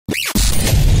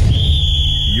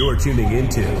You're tuning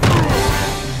into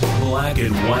Black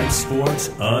and White Sports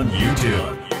on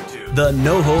YouTube. The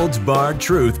no-holds-barred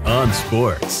truth on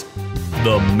sports.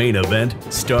 The main event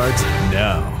starts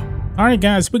now. All right,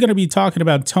 guys, we're going to be talking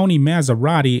about Tony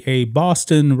Massarotti, a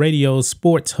Boston radio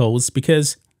sports host,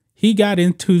 because he got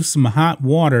into some hot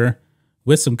water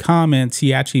with some comments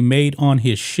he actually made on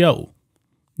his show.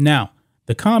 Now,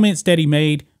 the comments that he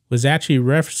made was actually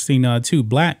referencing two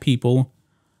black people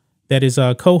that his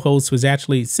co-host was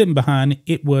actually sitting behind.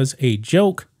 It was a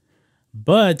joke,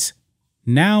 but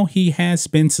now he has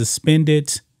been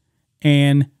suspended,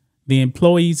 and the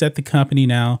employees at the company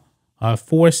now are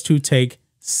forced to take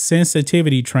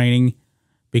sensitivity training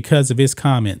because of his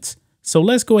comments. So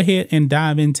let's go ahead and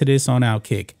dive into this on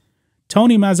Outkick.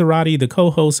 Tony Massarotti, the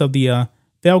co-host of the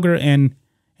Felger and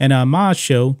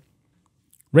Maz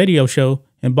radio show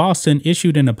in Boston,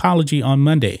 issued an apology on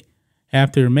Monday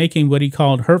after making what he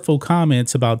called hurtful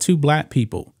comments about two black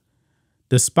people.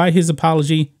 Despite his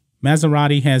apology,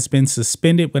 Massarotti has been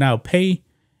suspended without pay,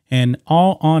 and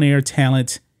all on-air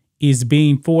talent is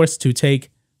being forced to take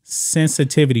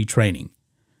sensitivity training.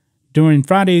 During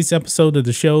Friday's episode of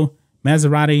the show,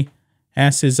 Massarotti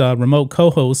asked his remote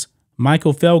co-host,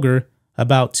 Michael Felger,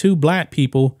 about two black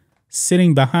people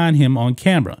sitting behind him on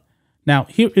camera. Now,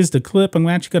 here is the clip. I'm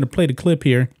actually going to play the clip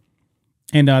here.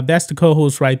 And that's the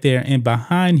co-host right there. And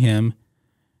behind him,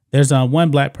 there's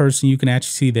one black person you can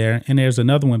actually see there. And there's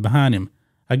another one behind him.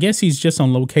 I guess he's just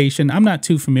on location. I'm not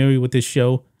too familiar with this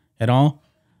show at all.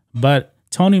 But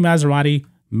Tony Massarotti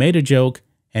made a joke,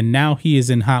 and now he is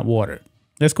in hot water.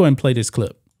 Let's go ahead and play this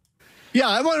clip. Yeah,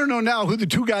 I want to know now who the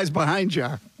two guys behind you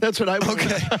are. That's what I want.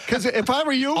 Okay. Because if I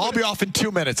were you, I'll be off in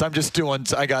 2 minutes. I'm just doing.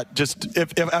 I got just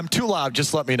if I'm too loud,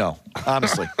 just let me know.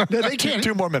 Honestly, they can't.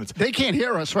 2 more minutes. They can't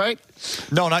hear us, right?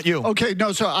 No, not you. Okay,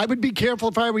 no. So I would be careful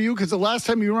if I were you, because the last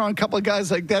time you were on a couple of guys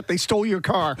like that, they stole your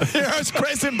car. Here's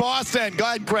Chris in Boston. Go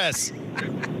ahead, Chris.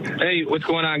 Hey, what's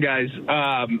going on, guys?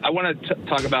 I want to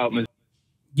talk about.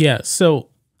 Yeah. So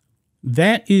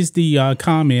that is the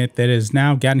comment that has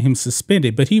now gotten him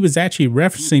suspended. But he was actually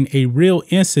referencing a real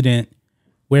incident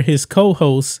where his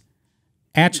co-host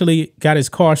actually got his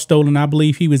car stolen. I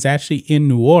believe he was actually in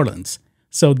New Orleans.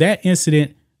 So that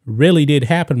incident really did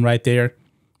happen right there.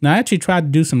 Now, I actually tried to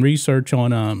do some research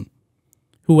on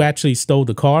who actually stole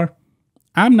the car.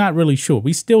 I'm not really sure.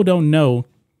 We still don't know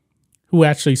who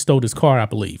actually stole his car, I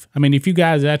believe. I mean, if you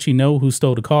guys actually know who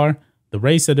stole the car, the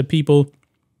race of the people,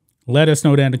 let us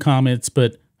know that in the comments.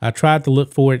 But I tried to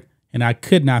look for it, and I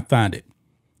could not find it.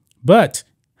 But,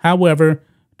 however,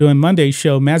 during Monday's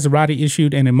show, Massarotti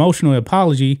issued an emotional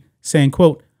apology saying,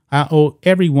 quote, "I owe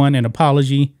everyone an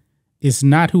apology. It's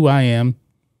not who I am.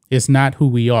 It's not who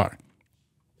we are."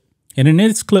 And in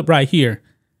this clip right here,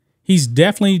 he's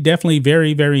definitely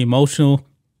very, very emotional.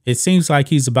 It seems like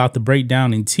he's about to break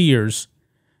down in tears,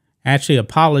 actually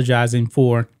apologizing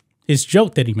for his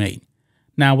joke that he made.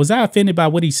 Now, was I offended by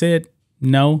what he said?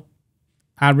 No,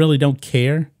 I really don't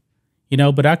care,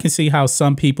 but I can see how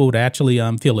some people would actually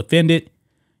feel offended.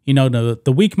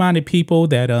 The weak-minded people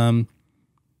that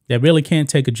really can't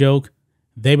take a joke,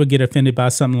 they would get offended by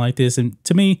something like this. And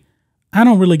to me, I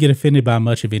don't really get offended by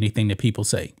much of anything that people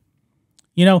say.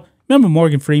 Remember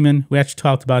Morgan Freeman? We actually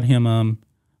talked about him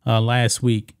last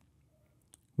week,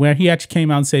 where he actually came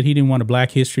out and said he didn't want a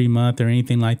Black History Month or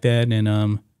anything like that.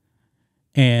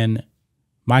 And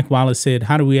Mike Wallace said,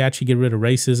 how do we actually get rid of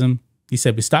racism? He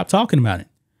said, we stop talking about it.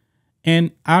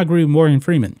 And I agree with Morgan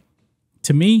Freeman.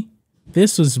 To me,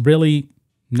 this was really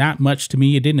not much to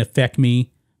me. It didn't affect me,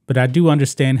 but I do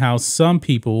understand how some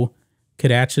people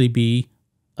could actually be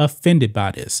offended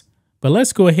by this. But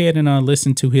let's go ahead and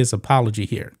listen to his apology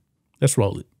here. Let's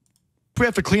roll it. We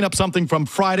have to clean up something from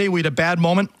Friday. We had a bad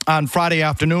moment on Friday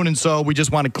afternoon, and so we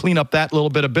just want to clean up that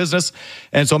little bit of business.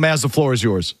 And so, Maz, the floor is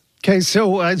yours. Okay,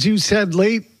 so as you said,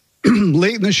 late in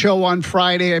the show on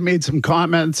Friday, I made some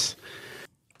comments.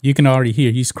 You can already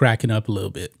hear he's cracking up a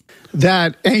little bit.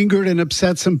 That angered and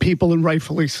upset some people, and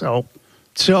rightfully so.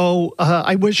 So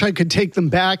I wish I could take them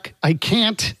back. I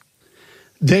can't.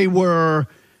 They were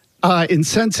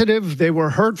insensitive, they were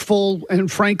hurtful,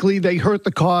 and frankly, they hurt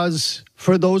the cause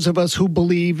for those of us who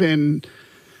believe in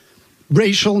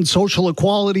racial and social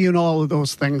equality and all of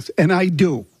those things. And I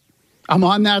do. I'm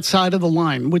on that side of the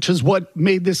line, which is what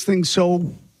made this thing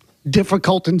so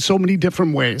difficult in so many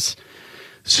different ways.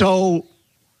 So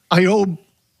I owe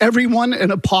everyone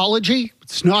an apology.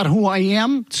 It's not who I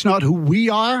am. It's not who we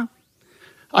are.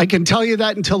 I can tell you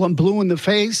that until I'm blue in the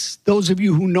face. Those of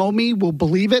you who know me will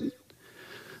believe it.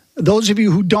 Those of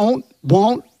you who don't,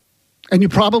 won't, and you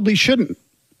probably shouldn't.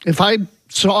 If I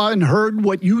saw and heard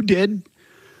what you did,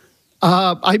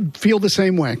 I feel the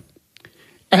same way.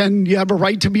 And you have a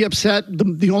right to be upset.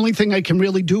 The only thing I can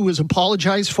really do is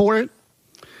apologize for it.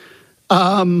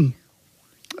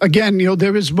 Again,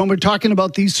 there is, when we're talking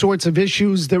about these sorts of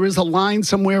issues, there is a line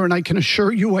somewhere, and I can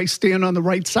assure you I stand on the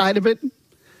right side of it.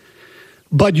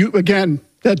 But again,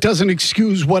 that doesn't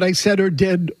excuse what I said or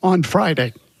did on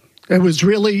Friday. It was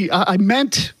really, I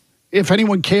meant, if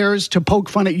anyone cares, to poke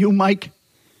fun at you, Mike.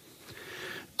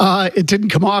 It didn't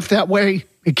come off that way.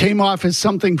 It came off as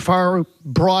something far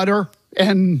broader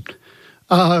and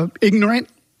ignorant.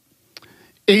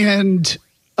 And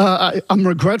I'm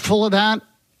regretful of that.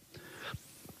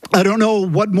 I don't know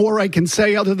what more I can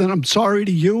say other than I'm sorry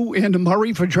to you and to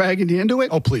Murray for dragging you into it.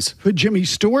 Oh, please. For Jimmy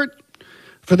Stewart,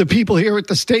 for the people here at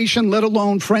the station, let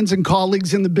alone friends and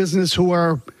colleagues in the business who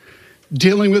are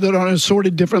dealing with it on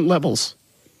assorted different levels.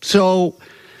 So,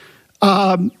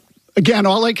 again,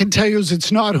 all I can tell you is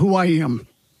it's not who I am.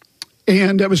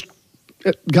 And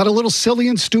it got a little silly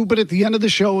and stupid at the end of the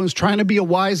show. I was trying to be a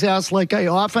wise ass like I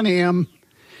often am.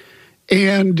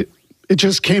 And it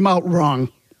just came out wrong.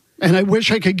 And I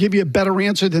wish I could give you a better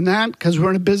answer than that, because we're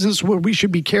in a business where we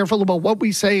should be careful about what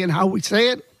we say and how we say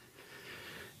it.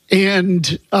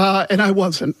 And I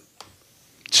wasn't.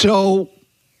 So.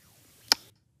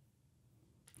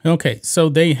 Okay, so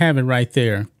they have it right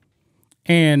there.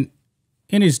 And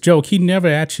in his joke, he never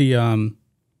actually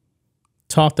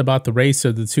talked about the race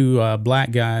of the two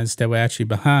black guys that were actually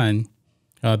behind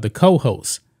the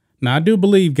co-hosts. Now, I do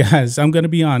believe, guys, I'm going to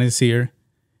be honest here.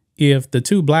 If the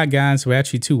two black guys were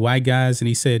actually two white guys, and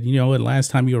he said, you know what,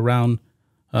 last time you were around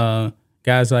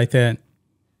guys like that,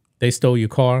 they stole your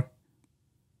car,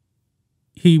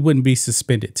 he wouldn't be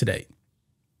suspended today.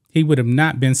 He would have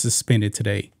not been suspended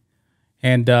today.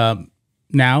 And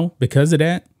now, because of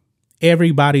that,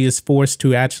 everybody is forced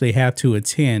to actually have to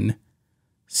attend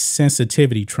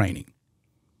sensitivity training.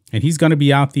 And he's going to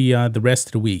be out the rest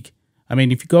of the week. I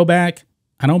mean, if you go back,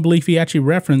 I don't believe he actually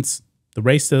referenced the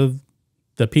race of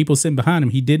the people sitting behind him.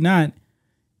 He did not.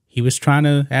 He was trying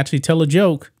to actually tell a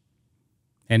joke.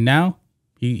 And now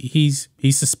he's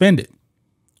suspended.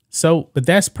 So, but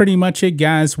that's pretty much it,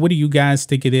 guys. What do you guys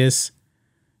think of this?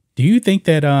 Do you think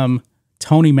that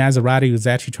Tony Massarotti was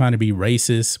actually trying to be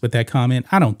racist with that comment?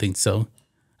 I don't think so.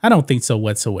 I don't think so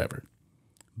whatsoever.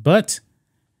 But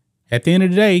at the end of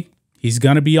the day, he's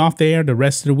going to be off the air the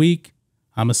rest of the week.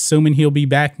 I'm assuming he'll be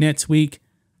back next week.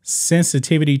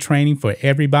 Sensitivity training for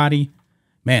everybody.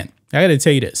 Man, I got to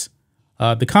tell you this.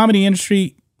 The comedy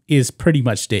industry is pretty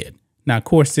much dead. Now, of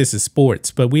course, this is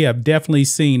sports, but we have definitely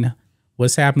seen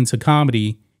what's happened to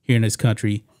comedy here in this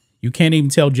country. You can't even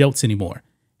tell jokes anymore.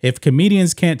 If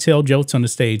comedians can't tell jokes on the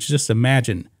stage, just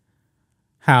imagine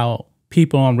how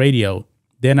people on radio,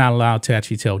 they're not allowed to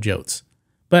actually tell jokes.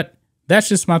 But that's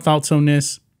just my thoughts on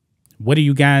this. What do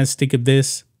you guys think of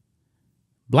this?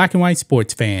 Black and white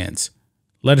sports fans,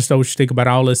 let us know what you think about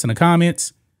all this in the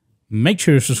comments. Make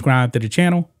sure to subscribe to the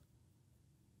channel,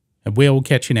 and we'll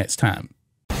catch you next time.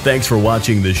 Thanks for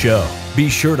watching the show. Be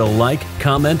sure to like,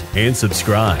 comment, and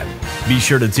subscribe. Be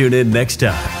sure to tune in next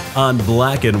time on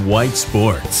Black and White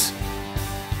Sports.